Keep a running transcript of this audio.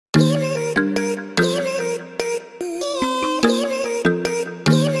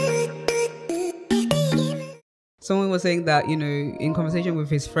Someone was saying that, in conversation with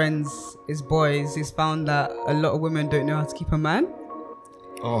his friends, his boys, he's found that a lot of women don't know how to keep a man.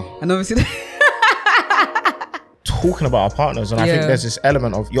 Oh. And obviously... Talking about our partners, and I think there's this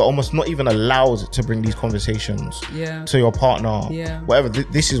element of you're almost not even allowed to bring these conversations to your partner. Whatever.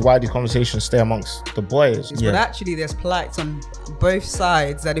 This is why these conversations stay amongst the boys. But actually, there's plights on both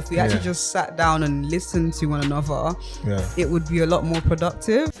sides that if we actually just sat down and listened to one another, it would be a lot more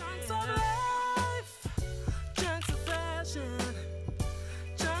productive.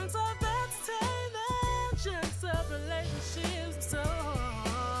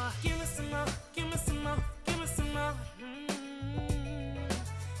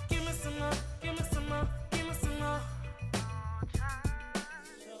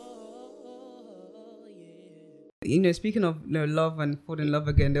 Speaking of love and fall in love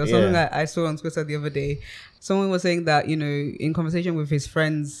again, there was something I saw on Twitter the other day. Someone was saying that in conversation with his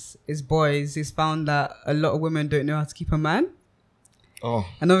friends, his boys, he's found that a lot of women don't know how to keep a man. Oh,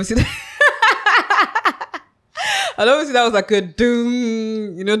 and obviously, that was like a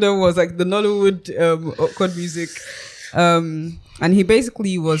doom. There was like the Nollywood awkward music. And he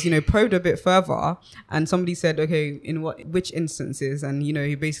basically was, probed a bit further, and somebody said, okay, which instances? And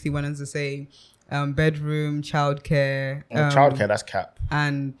he basically went on to say. Bedroom, childcare. Childcare, that's cap.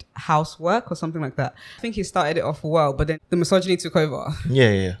 And housework or something like that. I think he started it off well, but then the misogyny took over.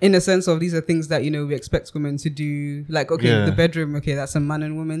 Yeah. In the sense of these are things that, we expect women to do. Like, the bedroom, that's a man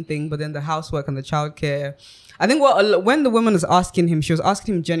and woman thing. But then the housework and the childcare. I think when the woman was asking him, she was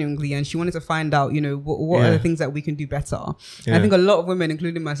asking him genuinely, and she wanted to find out, what are the things that we can do better. Yeah. I think a lot of women,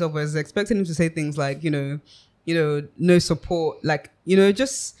 including myself, was expecting him to say things like, no support, like,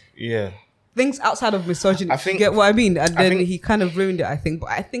 just... Yeah. Things outside of misogyny. You get what I mean? And then he kind of ruined it, I think.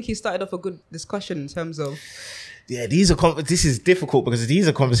 But I think he started off a good discussion in terms of... Yeah, this is difficult because these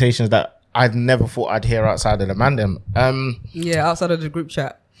are conversations that I'd never thought I'd hear outside of the mandem. Outside of the group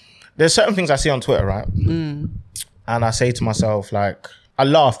chat. There's certain things I see on Twitter, right? And I say to myself, like... I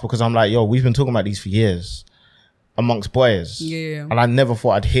laugh because I'm like, yo, we've been talking about these for years amongst boys. Yeah. And I never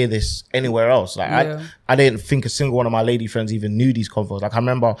thought I'd hear this anywhere else. Like I didn't think a single one of my lady friends even knew these convos. Like I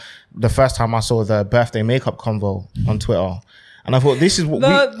remember the first time I saw the birthday makeup convo on Twitter, and I thought this is what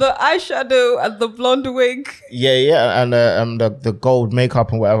the eyeshadow and the blonde wig. Yeah, and the gold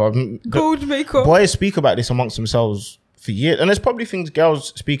makeup and whatever. Gold makeup. Boys speak about this amongst themselves for years, and there's probably things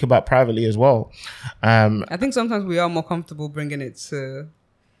girls speak about privately as well. I think sometimes we are more comfortable bringing it to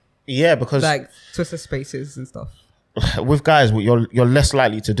because like Twitter spaces and stuff. With guys, you're less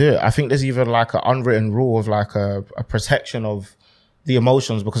likely to do it. I think there's even like an unwritten rule of like a protection of the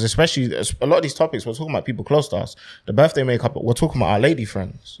emotions, because especially a lot of these topics we're talking about people close to us. The birthday makeup, we're talking about our lady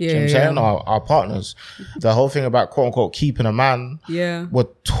friends. You know what I'm saying? Our partners. The whole thing about quote unquote keeping a man. Yeah. We're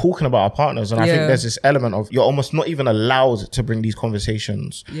talking about our partners, and I think there's this element of you're almost not even allowed to bring these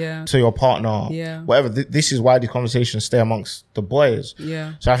conversations to your partner. Yeah. Whatever. This is why these conversations stay amongst the boys.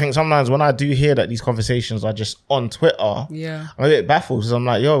 Yeah. So I think sometimes when I do hear that these conversations are just on Twitter, I'm a bit baffled because I'm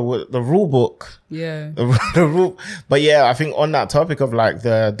like, yo, the rule book. Yeah. The rule. But yeah, I think on that topic of like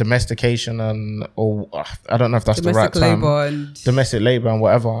the domestication or I don't know if that's domestic the right term. Domestic labor and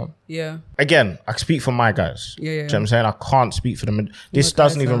whatever. Yeah. Again, I speak for my guys. Yeah. Do you know what I'm saying? I can't speak for them. This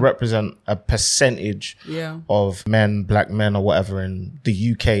doesn't even represent a percentage of men, black men or whatever in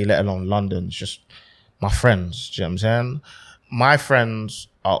the UK, let alone London. It's just my friends. Do you know what I'm saying? My friends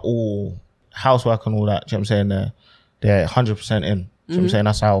are all housework and all that. Do you know what I'm saying? They're 100% in. Do you know what I'm saying?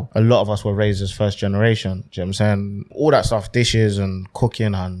 That's how a lot of us were raised as first generation. Do you know what I'm saying? All that stuff, dishes and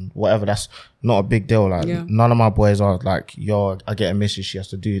cooking and whatever, that's not a big deal. Like none of my boys are like, yo, I get a missus, she has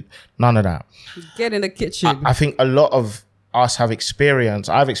to do none of that. Get in the kitchen. I think a lot of us have experienced,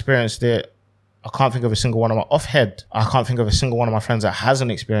 I've experienced it. I can't think of a single one of my I can't think of a single one of my friends that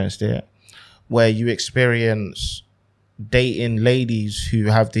hasn't experienced it, where you experience dating ladies who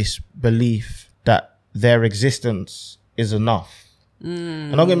have this belief that their existence is enough.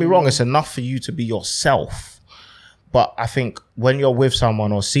 And don't get me wrong, it's enough for you to be yourself. But I think when you're with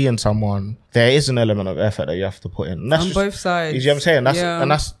someone or seeing someone, there is an element of effort that you have to put in. And that's on both sides. You know what I'm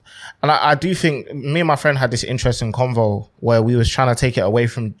saying? And I do think me and my friend had this interesting convo where we was trying to take it away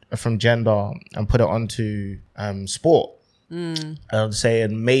from gender and put it onto sport. And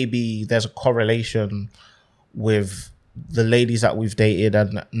saying maybe there's a correlation with the ladies that we've dated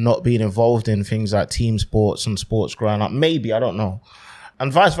and not being involved in things like team sports and sports growing up. Maybe, I don't know.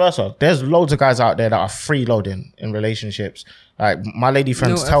 And vice versa. There's loads of guys out there that are freeloading in relationships. Like my lady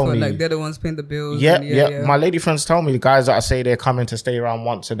friends tell me, like they're the ones paying the bills. Yeah. My lady friends tell me the guys that I say they're coming to stay around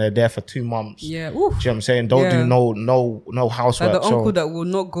once and they're there for 2 months. Yeah, do you know what I'm saying? Don't do no housework. Like the uncle that will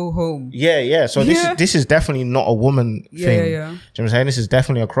not go home. Yeah. So this is definitely not a woman thing. Yeah. Do you know what I'm saying? This is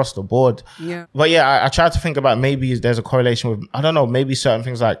definitely across the board. Yeah. But I tried to think about maybe there's a correlation with, I don't know, maybe certain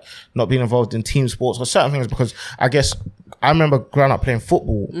things like not being involved in team sports or certain things, because I guess I remember growing up playing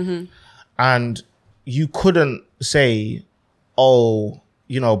football and you couldn't say, oh,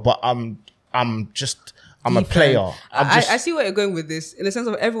 but I'm a player. I see where you're going with this, in the sense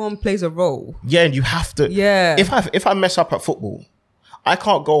of everyone plays a role. Yeah, and you have to. Yeah. If I mess up at football, I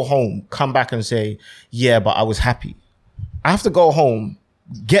can't go home, come back and say, yeah, but I was happy. I have to go home,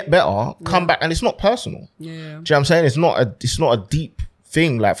 get better, come back, and it's not personal. Yeah. Do you know what I'm saying? It's not a deep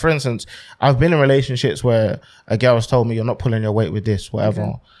thing. Like, for instance, I've been in relationships where a girl has told me, you're not pulling your weight with this, whatever.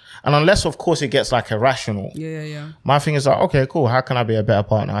 Okay. And unless, of course, it gets like irrational. Yeah. My thing is like, okay, cool. How can I be a better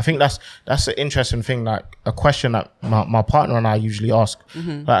partner? I think that's an interesting thing, like a question that my partner and I usually ask.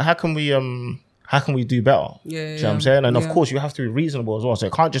 Like, how can we do better? Yeah. Do you know what I'm saying? And of course, you have to be reasonable as well. So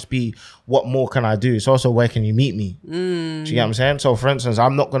it can't just be, what more can I do? It's also, where can you meet me? Do you get what I'm saying? So for instance,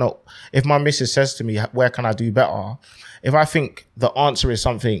 I'm not going to, if my missus says to me, where can I do better? If I think the answer is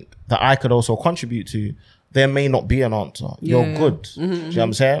something that I could also contribute to, there may not be an answer. You're good. Do you know what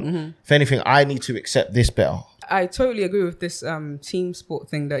I'm saying? If anything, I need to accept this better. I totally agree with this team sport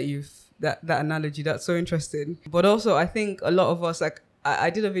thing that that analogy. That's so interesting. But also, I think a lot of us, like, I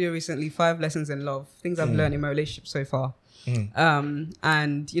did a video recently, 5 lessons in love, things I've learned in my relationship so far. And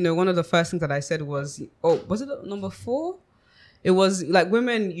one of the first things that I said was, was it number 4? It was like,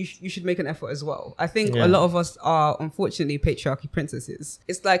 women, you should make an effort as well. I think a lot of us are, unfortunately, patriarchy princesses.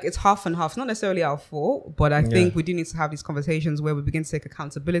 It's like, it's half and half. It's not necessarily our fault, but I think we do need to have these conversations where we begin to take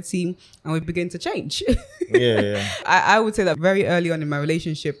accountability and we begin to change. I would say that very early on in my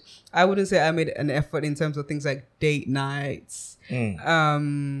relationship, I wouldn't say I made an effort in terms of things like date nights.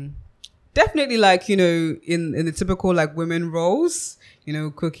 Definitely, like, in the typical like women roles,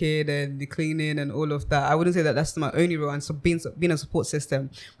 cooking and the cleaning and all of that. I wouldn't say that that's my only role, and so being a support system.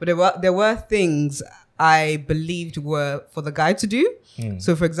 But there were things I believed were for the guy to do.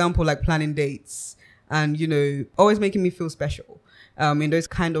 So for example, like planning dates and, always making me feel special. In those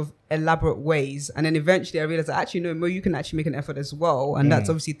kind of elaborate ways. And then eventually I realized that actually, no, Mo, you can actually make an effort as well. And that's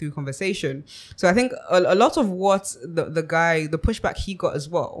obviously through conversation. So I think a lot of what the pushback he got as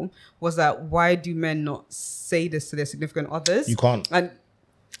well was that, why do men not say this to their significant others? You can't. And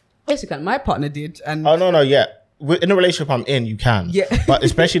yes, you can. My partner did. And no, yeah. In a relationship I'm in, you can. Yeah. But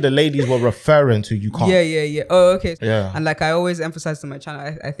especially the ladies were referring to, you can't. Yeah. Oh, okay. Yeah. And like I always emphasize on my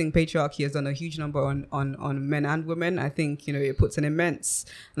channel, I think patriarchy has done a huge number on men and women. I think, it puts an immense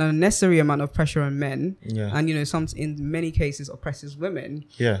and unnecessary amount of pressure on men. Yeah. And, some in many cases oppresses women.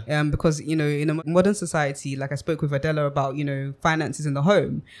 Yeah. Because, in a modern society, like I spoke with Adela about, finances in the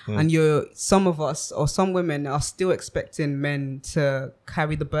home. And some of us or some women are still expecting men to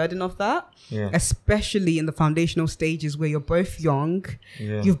carry the burden of that. Yeah. Especially in the foundational stages where you're both young,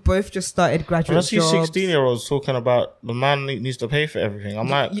 you've both just started graduate jobs. I see 16-year-olds talking about the man needs to pay for everything. I'm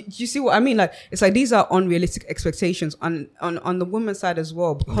like, you see what I mean? Like, it's like these are unrealistic expectations on the woman's side as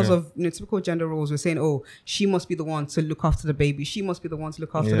well, because of typical gender roles. We're saying, oh, she must be the one to look after the baby. She must be the one to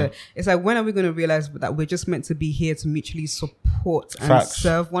look after the. It's like, when are we going to realize that we're just meant to be here to mutually support and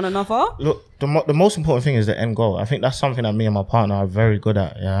serve one another? Look, the most important thing is the end goal. I think that's something that me and my partner are very good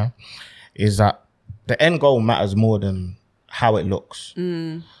at. Yeah. Is that the end goal matters more than how it looks.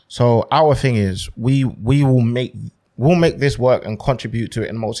 So our thing is, we'll make this work and contribute to it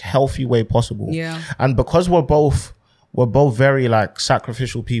in the most healthy way possible. Yeah. And because we're both very like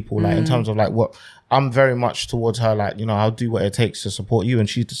sacrificial people, like in terms of like what I'm very much towards her, like, I'll do what it takes to support you, and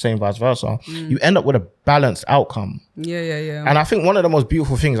she's the same, vice versa. You end up with a balanced outcome. Yeah. And I think one of the most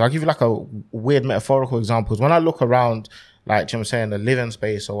beautiful things, I'll give you like a weird metaphorical example, is when I look around, like, you know what I'm saying, the living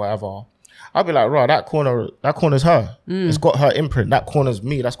space or whatever, I'll be like, right, that corner's her. It's got her imprint. That corner's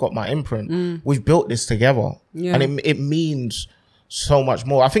me. That's got my imprint. We've built this together. Yeah. And it means so much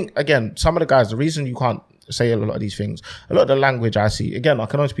more. I think, again, some of the guys, the reason you can't say a lot of these things, a lot of the language I see, again, I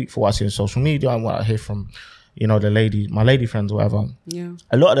can only speak for what I see on social media and what I hear from, my lady friends or whatever. Yeah.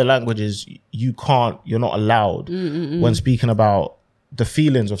 A lot of the languages you're not allowed when speaking about the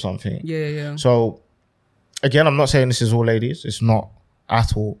feelings of something. Yeah. So, again, I'm not saying this is all ladies. It's not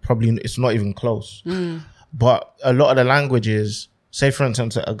at all. Probably it's not even close. But a lot of the languages, say for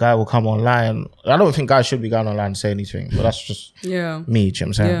instance, a guy will come online. I don't think guys should be going online and say anything, but that's just me, do you know what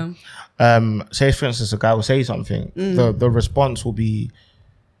I'm saying? Say for instance, a guy will say something. The response will be,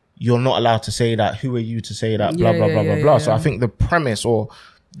 you're not allowed to say that. Who are you to say that? Blah, blah, blah, blah, blah. So I think the premise or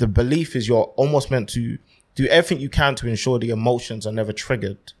the belief is you're almost meant to do everything you can to ensure the emotions are never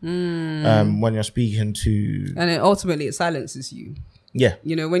triggered when you're speaking to... And then ultimately it silences you. Yeah.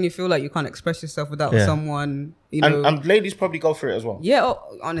 You know, when you feel like you can't express yourself without someone, you know. And ladies probably go through it as well. Yeah,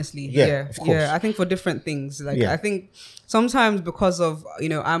 honestly. Yeah, of course. Yeah, I think for different things. Like, I think sometimes because of, you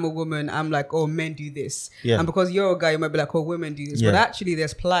know, I'm a woman, I'm like, oh, men do this. Yeah. And because you're a guy, you might be like, oh, women do this. Yeah. But actually,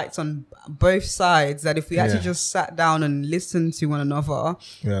 there's plights on both sides that if we actually just sat down and listened to one another,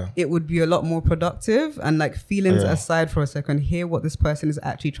 it would be a lot more productive. And like feelings aside for a second, hear what this person is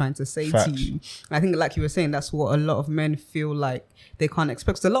actually trying to say to you. And I think, like you were saying, that's what a lot of men feel like they can't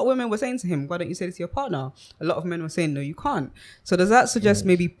expect. So a lot of women were saying to him, why don't you say this to your partner? A lot of men were saying, no, you can't. So does that suggest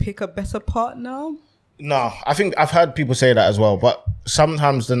maybe pick a better partner? No, I think I've heard people say that as well. But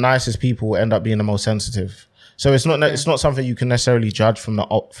sometimes the nicest people end up being the most sensitive. So it's not something you can necessarily judge from the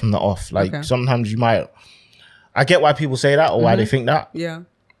off. Like sometimes you might. I get why people say that or why they think that. Yeah.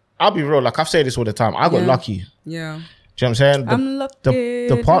 I'll be real. Like I've said this all the time. I got lucky. Yeah. Do you know what I'm saying? I'm lucky.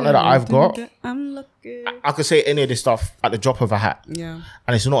 The partner that I've got, I'm lucky. I could say any of this stuff at the drop of a hat. Yeah.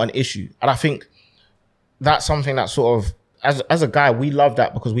 And it's not an issue. And I think that's something that sort of, as a guy, we love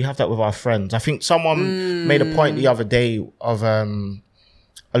that because we have that with our friends. I think someone made a point the other day of a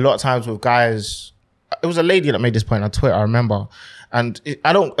lot of times with guys, it was a lady that made this point on Twitter, I remember. And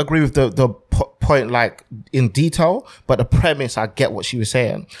I don't agree with the point like in detail, but the premise, I get what she was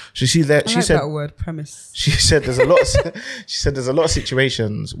saying. So she said that word, premise. She said there's a lot. She said there's a lot of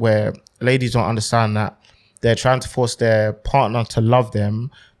situations where ladies don't understand that they're trying to force their partner to love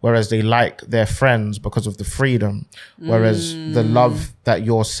them, whereas they like their friends because of the freedom. Whereas the love that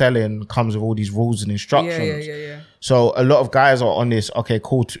you're selling comes with all these rules and instructions. Yeah. So a lot of guys are on this, okay,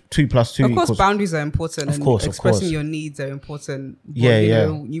 cool, 2 + 2 Of course, boundaries are important. Of course. Expressing your needs are important. But,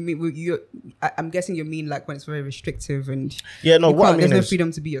 I'm guessing you mean like when it's very restrictive and what I mean there's no is,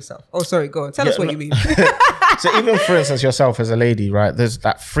 freedom to be yourself. Oh, sorry, go on. Tell us what you mean. So even for instance, yourself as a lady, right? There's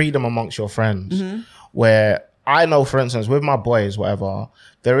that freedom amongst your friends where I know, for instance, with my boys, whatever,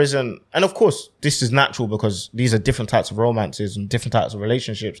 there isn't, and of course, this is natural because these are different types of romances and different types of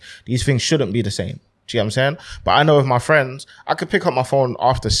relationships. These things shouldn't be the same. Do you get what I'm saying? But I know with my friends, I could pick up my phone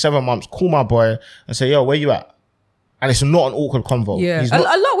after 7 months, call my boy and say, yo, where you at? And it's not an awkward convo. Yeah. A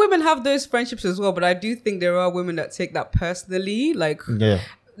lot of women have those friendships as well, but I do think there are women that take that personally. Like,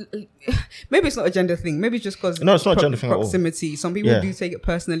 maybe it's not a gender thing. Maybe it's just because it's not a gender thing proximity. at all. Some people do take it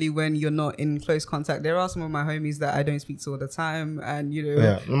personally when you're not in close contact. There are some of my homies that I don't speak to all the time, and you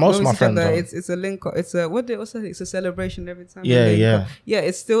know, most of my friends it's a link. It's a it's a celebration every time. Yeah.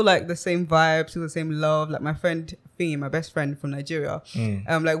 It's still like the same vibe, still the same love. Like my friend Fee, my best friend from Nigeria.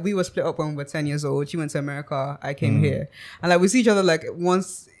 Like we were split up when we were 10 years old. She went to America. I came here, and like we see each other like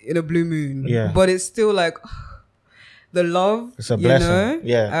once in a blue moon. Yeah, but it's still like. The love, it's a blessing.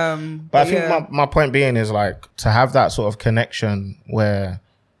 But I think my point being is like to have that sort of connection where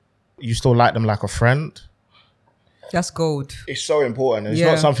you still like them like a friend. That's gold. It's so important. It's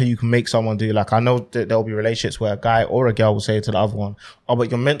not something you can make someone do. Like I know that there'll be relationships where a guy or a girl will say to the other one, oh, but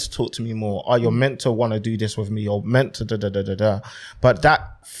you're meant to talk to me more. Oh, you're meant to want to do this with me. You're meant to da. But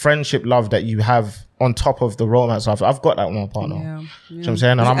that friendship love that you have on top of the romance love, I've got that with my partner. You know what I'm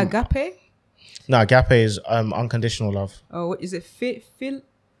saying? And agape? No, agape is unconditional love. Oh, what is it?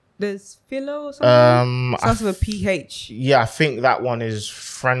 There's philo or something? Starts with a PH. Yeah, I think that one is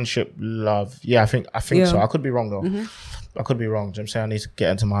friendship love. Yeah, I think so. I could be wrong though. I could be wrong. Do you know what I'm saying? I need to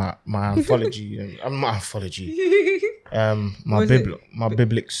get into my anthology. My anthology. My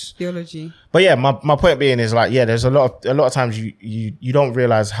biblics. Theology. But yeah, my point being is like, there's a lot of times you don't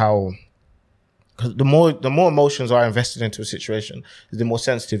realize how. Because the more emotions are invested into a situation, the more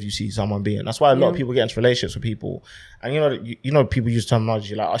sensitive you see someone being. That's why a lot of people get into relationships with people, and you know people use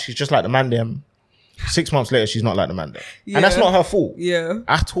terminology like, "Oh, she's just like the man them." 6 months later, she's not like the man them, and that's not her fault,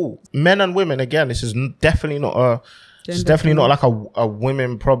 at all. Men and women, again, this is definitely not like a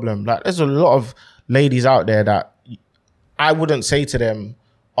women problem. Like, there's a lot of ladies out there that I wouldn't say to them,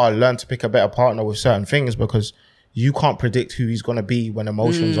 "Oh, learn to pick a better partner with certain things," because you can't predict who he's going to be when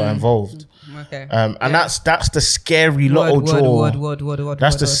emotions are involved. Okay. And that's the scary lotto draw.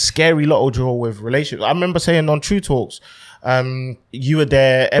 That's the scary lotto draw with relationships. I remember saying on True Talks, you were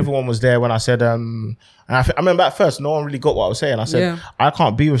there, everyone was there when I said, and I remember at first, no one really got what I was saying. I said, I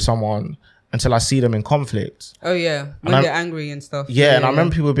can't be with someone until I see them in conflict. Oh yeah, when they're angry and stuff. Yeah, and I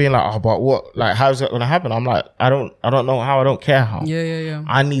remember people being like, "Oh, but what? Like, how's that going to happen?" I'm like, I don't know how. I don't care how. Yeah.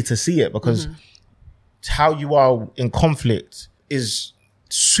 I need to see it because how you are in conflict is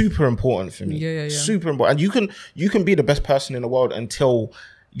super important for me. Yeah. Super important. And you can be the best person in the world until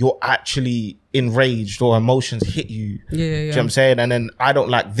you're actually enraged or emotions hit you. Yeah. Do you know what I'm saying? And then I don't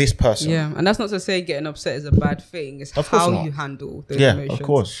like this person. Yeah, and that's not to say getting upset is a bad thing. It's how you handle those emotions. Of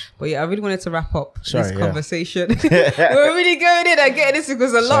course. But yeah, I really wanted to wrap up this conversation. We're really going in and getting this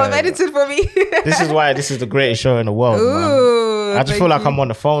because a lot of editing for me. This is why this is the greatest show in the world, man. I just feel like I'm on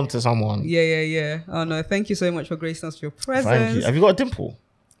the phone to someone. Yeah. Oh no, thank you so much for gracing us with your presence. Thank you. Have you got a dimple?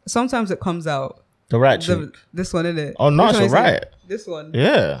 Sometimes it comes out. The right cheek. This one, innit? Oh, no, it's all right. This one.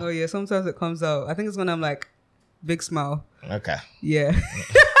 Yeah. Oh, yeah. Sometimes it comes out. I think it's when I'm like, big smile. Okay. Yeah.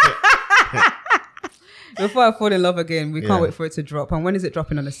 Before I fall in love again, we can't wait for it to drop. And when is it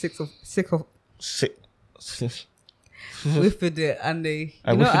dropping? On the 6th of... 6th. Whiffed it. And they...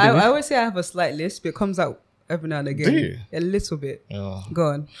 I always say I have a slight lisp. It comes out every now and again. Do you? A little bit. Yeah. Go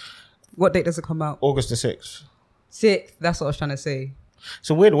on. What date does it come out? August the 6th. 6th. That's what I was trying to say.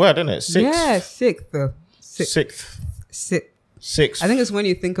 It's a weird word, isn't it? 6th. Yeah, 6th. 6th. 6th. I think it's when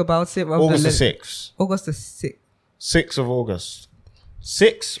you think about it. August the 6th. August the 6th. 6th of August.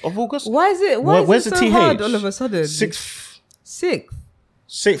 6th of August? Why is it? Where's it so hard all of a sudden? 6th.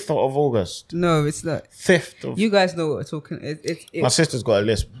 6th of August. No, it's not. 5th of... You guys know what we're talking. My sister's got a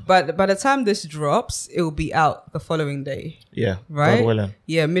lisp. But by the time this drops, it will be out the following day. Yeah. Right? God willing.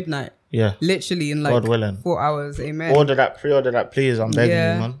 Yeah, midnight. Yeah. Literally in like God willing. 4 hours. Amen. Pre-order that, please. I'm begging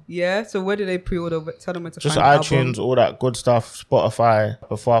you, man. Yeah. So where do they pre-order? Tell them where to just find iTunes, all that good stuff, Spotify,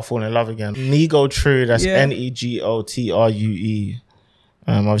 Before I Fall in Love Again. NEGO True, that's NEGOTRUE.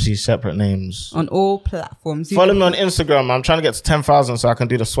 Obviously separate names. On all platforms. Follow me on Instagram. I'm trying to get to 10,000 so I can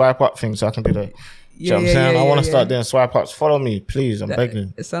do the swipe up thing, so I can do the... You know what I'm saying? I want to start doing swipe ups. Follow me, please. I'm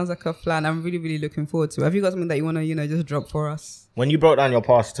begging. It sounds like a plan. I'm really, really looking forward to it. Have you got something that you want to, just drop for us? When you broke down your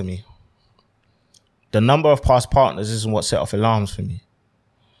past to me, the number of past partners isn't what set off alarms for me.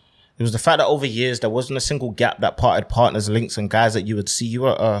 It was the fact that over years, there wasn't a single gap that parted partners, links, and guys that you would see. You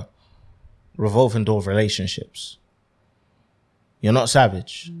were revolving door of relationships. You're not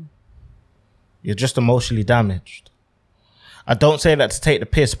savage. You're just emotionally damaged. I don't say that to take the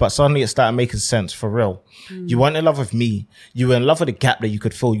piss, but suddenly it started making sense for real. You weren't in love with me. You were in love with the gap that you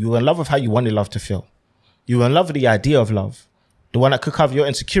could fill. You were in love with how you wanted love to feel. You were in love with the idea of love, the one that could cover your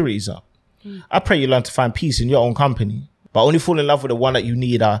insecurities up. I pray you learn to find peace in your own company, but only fall in love with the one that you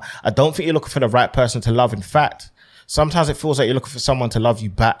need. I don't think you're looking for the right person to love. In fact, sometimes it feels like you're looking for someone to love you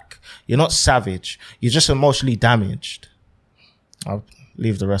back. You're not savage. You're just emotionally damaged. I'll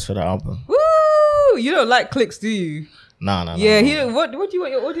leave the rest for the album. Woo! You don't like clicks, do you? No. Yeah, what do you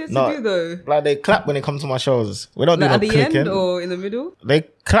want your audience to do though? Like they clap when they come to my shows. We don't do no clicking. At the end or in the middle? They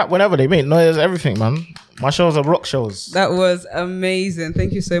clap whenever they make noise, everything, man. My shows are rock shows. That was amazing.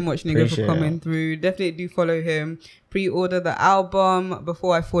 Thank you so much, NEGO, for coming through. Definitely do follow him. Pre-order the album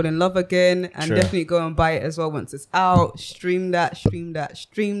Before I Fall in Love Again, and definitely go and buy it as well once it's out. Stream that.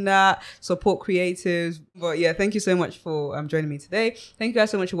 Support creatives. But yeah, thank you so much for joining me today. Thank you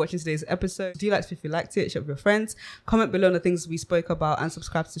guys so much for watching today's episode. Do like if you liked it, share with your friends, comment below on the things we spoke about, and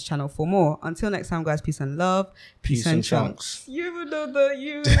subscribe to this channel for more. Until next time, guys, peace and love. Peace and chunks. You know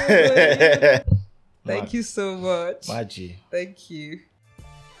that. Thank you so much. My G. Thank you.